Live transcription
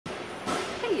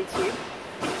YouTube,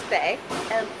 it's Faye,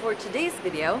 and for today's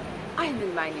video, I'm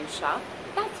in my new shop.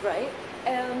 That's right,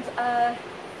 and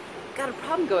got a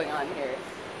problem going on here.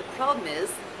 The problem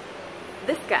is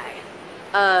this guy.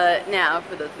 Now,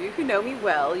 for those of you who know me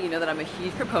well, you know that I'm a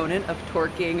huge proponent of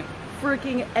torquing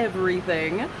freaking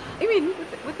everything. I mean,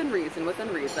 within reason.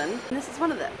 And this is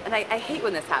one of them. And I hate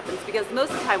when this happens, because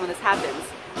most of the time when this happens,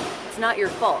 it's not your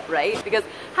fault, right? Because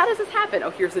how does this happen? Oh,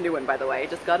 here's a new one, by the way.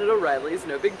 Just got it at O'Reilly's,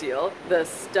 no big deal. The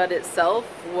stud itself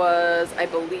was, I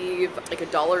believe, like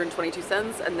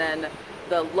 $1.22, and then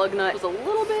the lug nut was a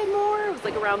little bit more. It was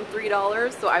like around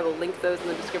 $3, so I will link those in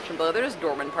the description below. They're just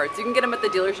Dorman parts. You can get them at the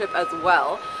dealership as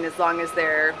well, and as long as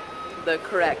they're the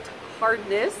correct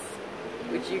hardness,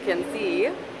 which you can see,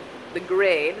 the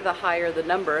grade, the higher the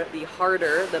number, the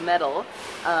harder the metal,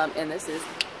 and this is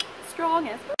strong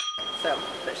as fuck. So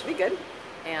that should be good.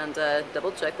 And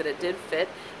double check that it did fit.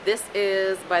 This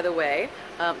is, by the way,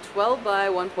 12 by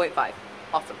 1.5.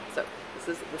 Awesome. So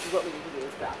this is what we need to do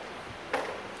with that.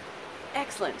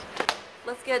 Excellent.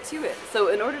 Let's get to it. So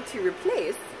in order to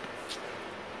replace,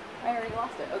 I already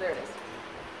lost it. Oh, there it is.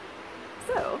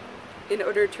 So in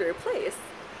order to replace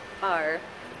our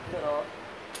little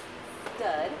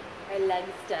stud, our lug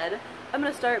stud, I'm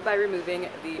going to start by removing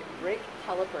the brake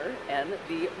caliper and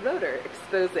the rotor,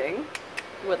 exposing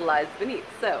what lies beneath.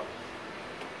 So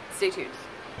stay tuned.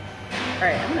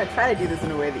 Alright, I'm going to try to do this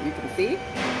in a way that you can see,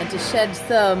 and to shed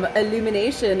some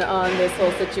illumination on this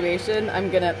whole situation, I'm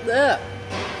going to...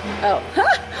 Oh,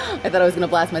 I thought I was going to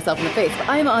blast myself in the face, but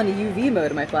I'm on UV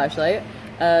mode in my flashlight.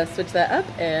 Switch that up,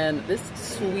 and this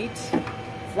sweet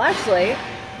flashlight,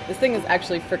 this thing is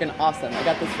actually freaking awesome. I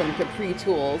got this from Capri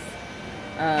Tools.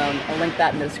 I'll link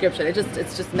that in the description.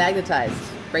 It's just magnetized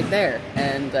right there,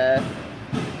 and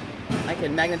I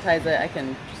can magnetize it. I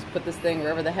can just put this thing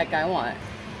wherever the heck I want.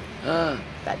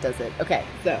 That does it. Okay,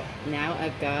 so now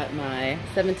I've got my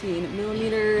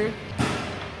 17mm.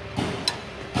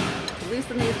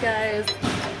 Loosen these guys.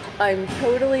 I'm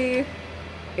totally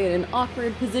in an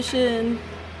awkward position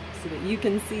so that you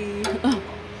can see.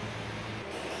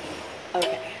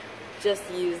 Okay, just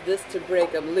use this to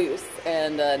break them loose,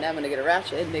 and now I'm gonna get a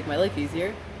ratchet and make my life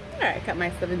easier. All right, got my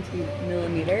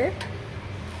 17mm.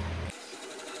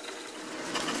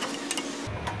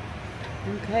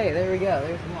 Okay, there we go,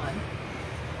 there's one.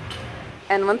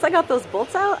 And once I got those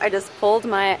bolts out, I just pulled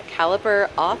my caliper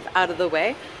off out of the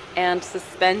way and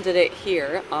suspended it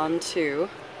here onto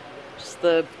just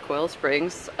the coil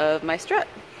springs of my strut.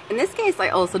 In this case, I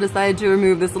also decided to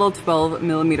remove this little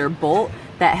 12mm bolt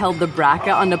that held the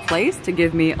bracket onto place to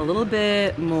give me a little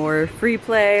bit more free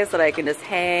play so that I can just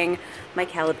hang my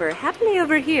caliper happily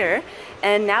over here.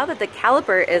 And now that the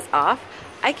caliper is off,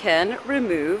 I can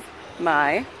remove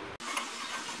my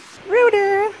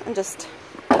rotor and just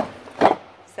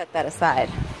set that aside.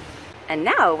 And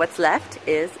now what's left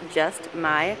is just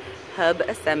my hub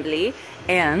assembly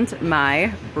and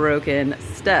my broken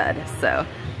stud. So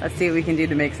let's see what we can do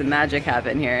to make some magic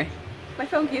happen here. My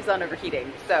phone keeps on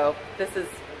overheating, so this is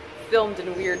filmed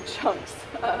in weird chunks.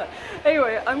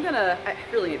 Anyway, I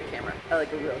really need a camera. I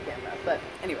like a real camera, but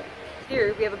anyway.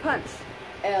 Here we have a punch,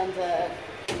 and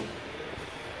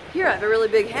here I have a really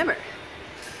big hammer.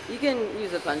 You can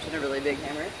use a punch and a really big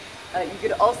hammer. You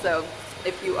could also,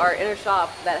 if you are in a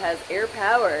shop that has air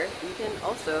power, you can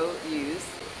also use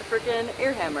a freaking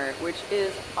air hammer, which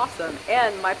is awesome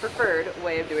and my preferred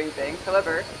way of doing things.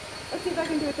 However, let's see if I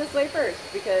can do it this way first,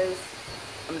 because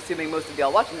I'm assuming most of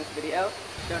y'all watching this video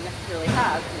don't necessarily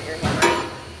have an air hammer.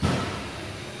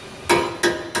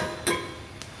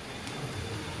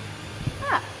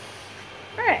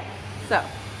 Alright, so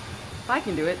if I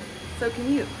can do it, so can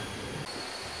you.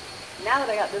 Now that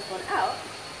I got this one out,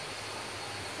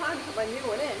 it's time to put my new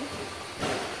one in.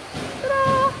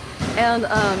 Ta-da!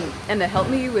 And to help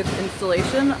me with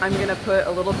installation, I'm gonna put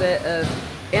a little bit of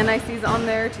anti-seize on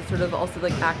there to sort of also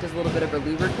like act as a little bit of a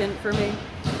lubricant for me.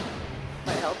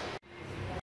 Might help.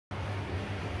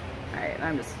 Alright,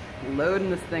 I'm just loading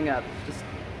this thing up. Just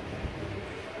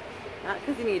not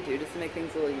because you need to, just to make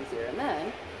things a little easier. And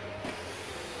then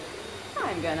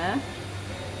I'm gonna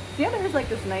see how there's like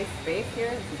this nice space here?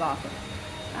 This is awesome.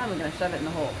 I'm gonna shove it in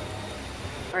the hole.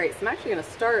 Alright, so I'm actually gonna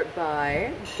start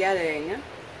by getting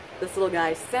this little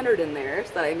guy centered in there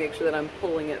so that I make sure that I'm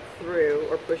pulling it through,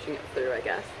 or pushing it through, I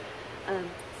guess.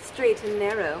 Straight and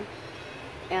narrow.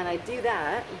 And I do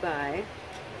that by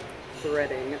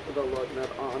threading the lug nut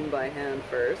on by hand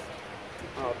first,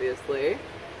 obviously.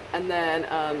 And then,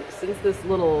 since this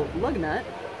little lug nut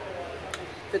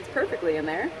fits perfectly in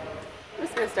there, I'm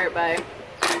just gonna start by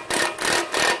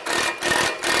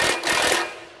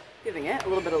giving it a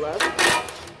little bit of love.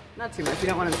 Not too much. You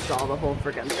don't want to install the whole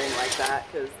friggin' thing like that,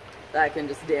 because that can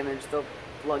just damage the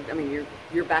plug. I mean,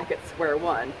 you're back at square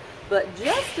one. But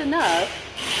just enough.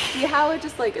 See how it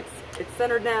just like it's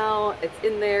centered now. It's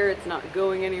in there. It's not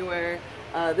going anywhere.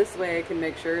 This way, I can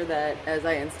make sure that as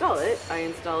I install it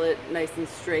nice and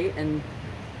straight and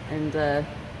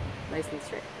nice and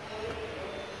straight.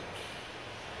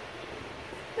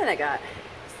 Then I got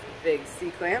this big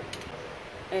C-clamp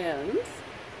and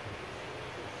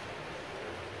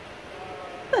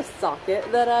the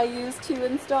socket that I used to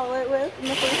install it with in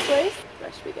the first place.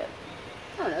 That should be good.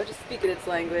 I don't know, just speak in its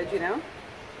language, you know?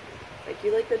 Like,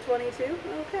 you like the 22?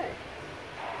 Okay.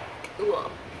 Ooh,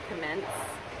 commence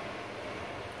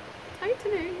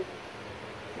tightening.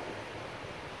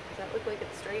 Does that look like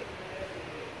it's straight?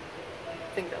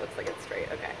 I think that looks like it's straight,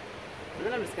 okay. And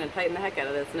then I'm just gonna tighten the heck out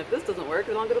of this, and if this doesn't work,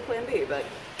 then I'll go to plan B, but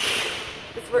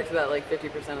this works about like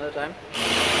 50% of the time.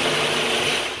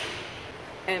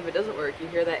 And if it doesn't work, you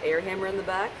hear that air hammer in the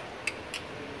back?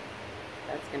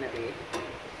 That's gonna be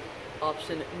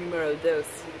option numero dos.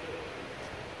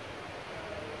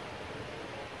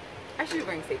 I should be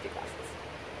wearing safety glasses.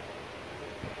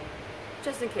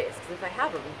 Just in case, because if I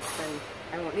have them, then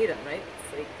I won't need them, right?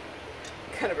 It's like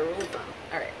kind of a rule of thumb.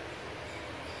 Alright.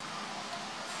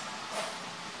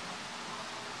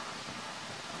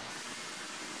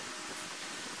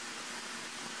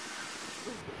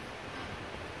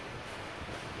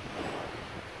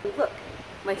 Look,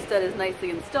 my stud is nicely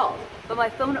installed, but my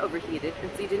phone overheated,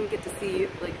 and so you didn't get to see,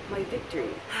 like, my victory.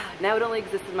 Now it only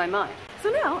exists in my mind. So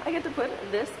now I get to put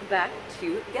this back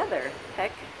together.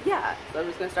 Heck yeah. So I'm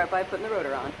just gonna start by putting the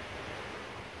rotor on.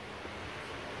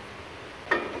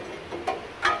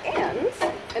 And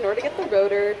in order to get the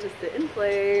rotor to sit in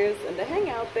place and to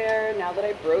hang out there, now that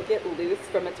I broke it loose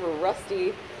from its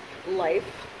rusty life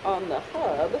on the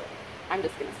hub, I'm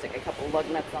just gonna stick a couple lug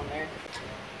nuts on there.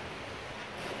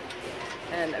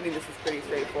 And I mean, this is pretty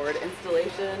straightforward.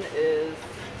 Installation is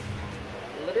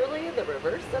literally the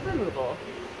reverse of removal.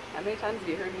 How many times have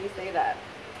you heard me say that?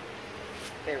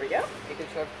 There we go. Making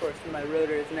sure, of course, my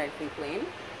rotor is nice and clean.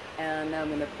 And now I'm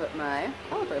going to put my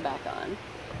caliper back on.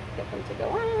 Get them to go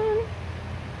on.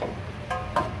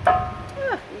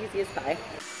 Ah, easy as pie.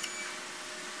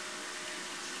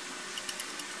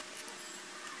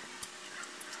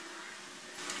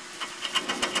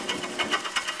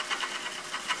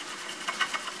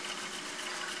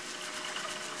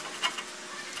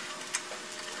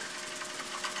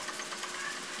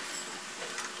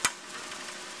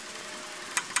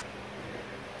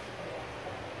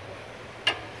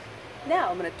 Now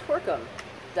I'm going to torque them.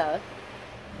 Duh.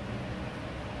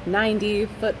 90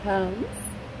 foot-pounds.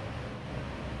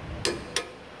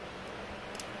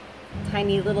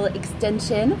 Tiny little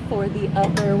extension for the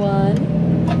upper one.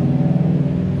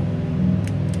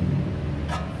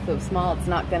 So small it's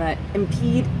not going to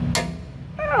impede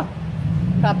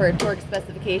proper torque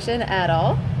specification at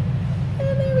all.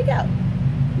 And there we go.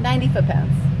 90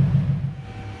 foot-pounds.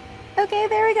 Okay,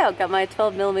 there we go. Got my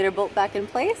 12mm bolt back in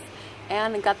place.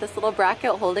 And got this little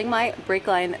bracket holding my brake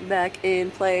line back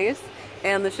in place.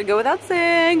 And this should go without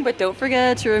saying, but don't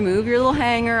forget to remove your little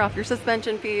hanger off your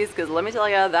suspension piece, because let me tell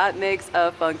you, that makes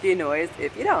a funky noise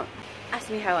if you don't. Ask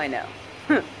me how I know.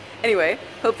 Anyway,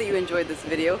 hope that you enjoyed this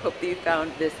video. Hope that you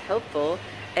found this helpful.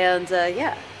 And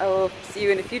yeah, I'll see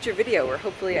you in a future video where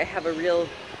hopefully I have a real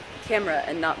camera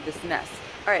and not this mess.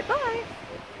 All right, bye.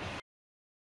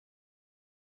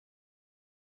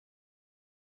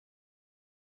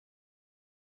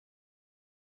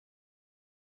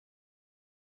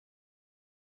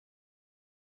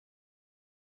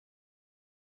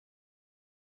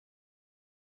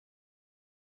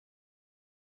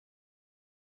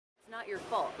 Not your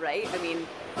fault, right? I mean,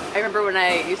 I remember when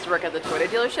I used to work at the Toyota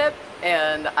dealership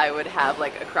and I would have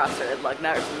like a cross-threaded lug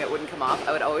nut or something that wouldn't come off.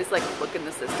 I would always like look in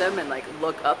the system and like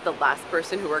look up the last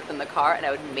person who worked in the car and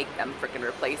I would make them freaking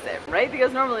replace it, right?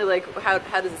 Because normally like how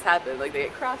does this happen? Like they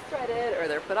get cross-threaded or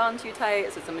they're put on too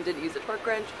tight, so someone didn't use a torque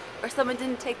wrench or someone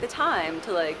didn't take the time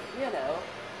to like, you know,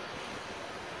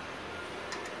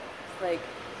 like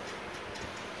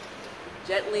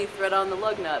gently thread on the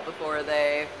lug nut before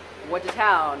they went to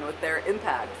town with their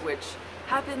impact, which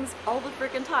happens all the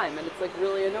freaking time, and it's like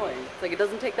really annoying. It's like it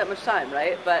doesn't take that much time,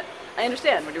 right? But I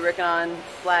understand when you're working on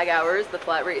flag hours, the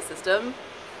flat rate system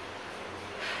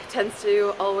tends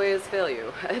to always fail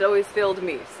you. It always failed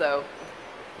me, so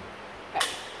okay.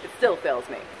 It still fails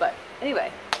me. But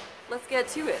anyway, let's get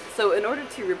to it. So in order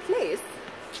to replace,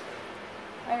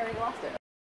 I already lost it.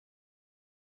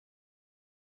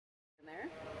 In there.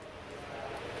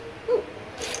 Ooh.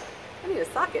 I need a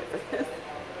socket for this.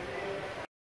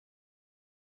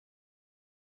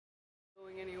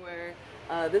 Going anywhere.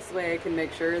 This way I can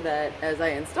make sure that as I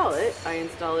install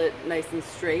it nice and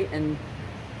straight and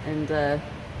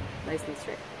nice and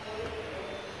straight.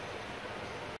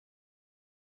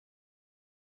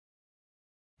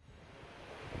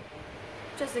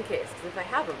 Just in case, because if I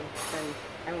have them, then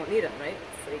I won't need them, right?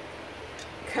 It's like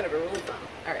kind of a rule of thumb.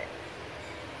 All right.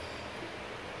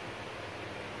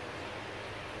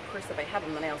 Of course, if I have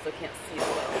them, then I also can't see as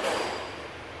well.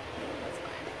 That's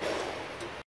fine.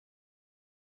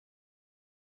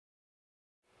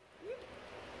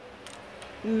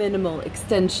 Minimal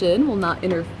extension will not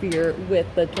interfere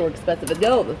with the torque specification.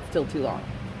 No, that's still too long.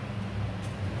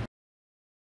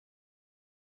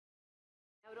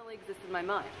 Now it only exists in my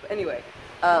mind. But anyway,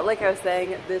 like I was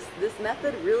saying, this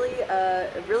method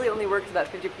really only works about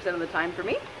 50% of the time for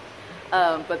me.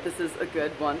 But this is a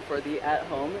good one for the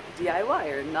at-home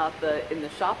DIYer, not the in the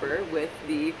shopper with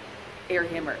the air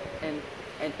hammer and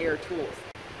air tools.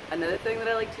 Another thing that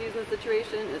I like to use in this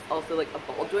situation is also like a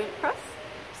ball joint press.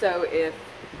 So if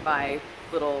my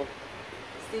little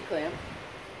C-clamp,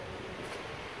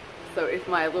 if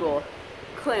my little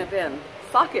clamp in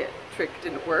socket trick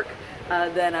didn't work,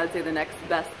 then I would say the next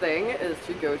best thing is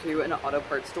to go to an auto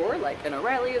parts store like an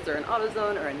O'Reilly's or an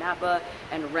AutoZone or a Napa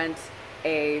and rent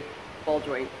a ball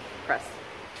joint press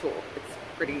tool. It's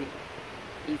pretty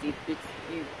easy.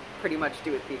 You pretty much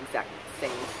do it the exact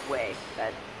same way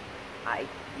that I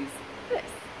use this.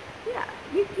 Yeah,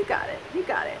 you got it. You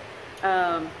got it.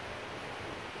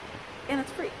 And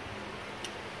it's free.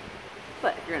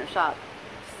 But if you're in a shop,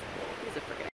 just use a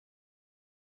freaking